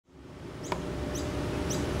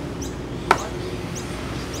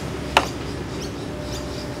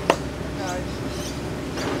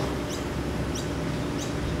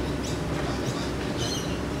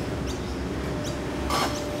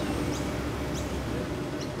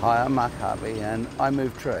Hi, I'm Mark Hartley and I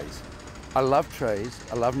move trees. I love trees,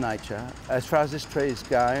 I love nature. As far as this tree is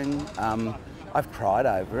going, I've cried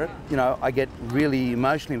over it. I get really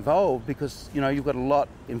emotionally involved because, you've got a lot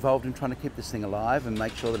involved in trying to keep this thing alive and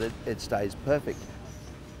make sure that it stays perfect.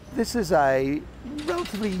 This is a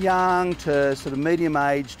relatively young to sort of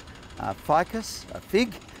medium-aged ficus, a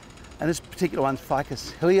fig. And this particular one's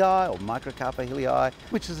Ficus hillii, or Microcarpa hillii,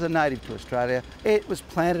 which is a native to Australia. It was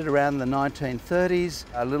planted around the 1930s,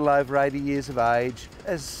 a little over 80 years of age.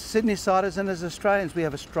 As Sydney-siders and as Australians, we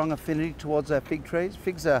have a strong affinity towards our fig trees.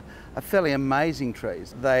 Figs are fairly amazing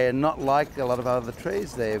trees. They are not like a lot of other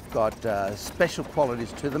trees. They've got special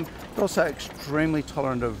qualities to them, but also extremely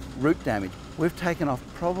tolerant of root damage. We've taken off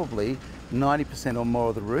probably 90% or more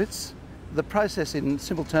of the roots. The process in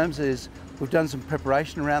simple terms is we've done some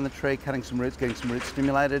preparation around the tree, cutting some roots, getting some roots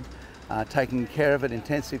stimulated, taking care of it,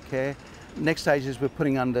 intensive care. Next stage is we're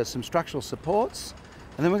putting under some structural supports,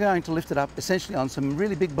 and then we're going to lift it up essentially on some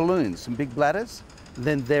really big balloons, some big bladders.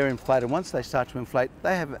 Then they're inflated. Once they start to inflate,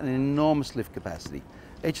 they have an enormous lift capacity.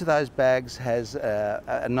 Each of those bags has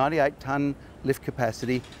a 98-tonne lift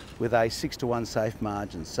capacity with a 6-to-1 safe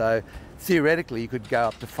margin. So theoretically you could go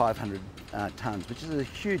up to 500 tonnes, which is a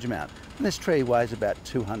huge amount. And this tree weighs about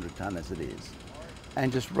 200 tonne as it is.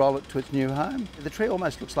 And just roll it to its new home. The tree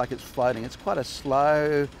almost looks like it's floating. It's quite a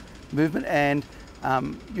slow movement, and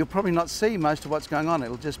you'll probably not see most of what's going on.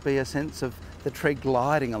 It'll just be a sense of the tree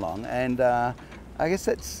gliding along, and I guess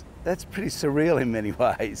that's pretty surreal in many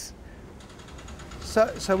ways.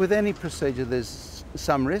 So with any procedure there's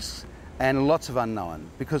some risks and lots of unknown,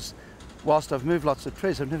 because whilst I've moved lots of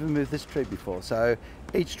trees, I've never moved this tree before. So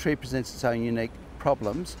each tree presents its own unique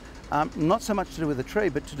problems, not so much to do with the tree,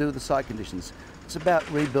 but to do with the site conditions. It's about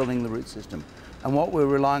rebuilding the root system. And what we're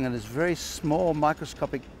relying on is very small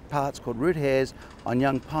microscopic parts called root hairs on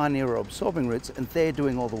young pioneer or absorbing roots, and they're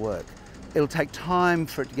doing all the work. It'll take time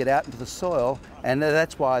for it to get out into the soil, and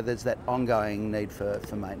that's why there's that ongoing need for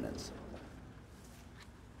maintenance.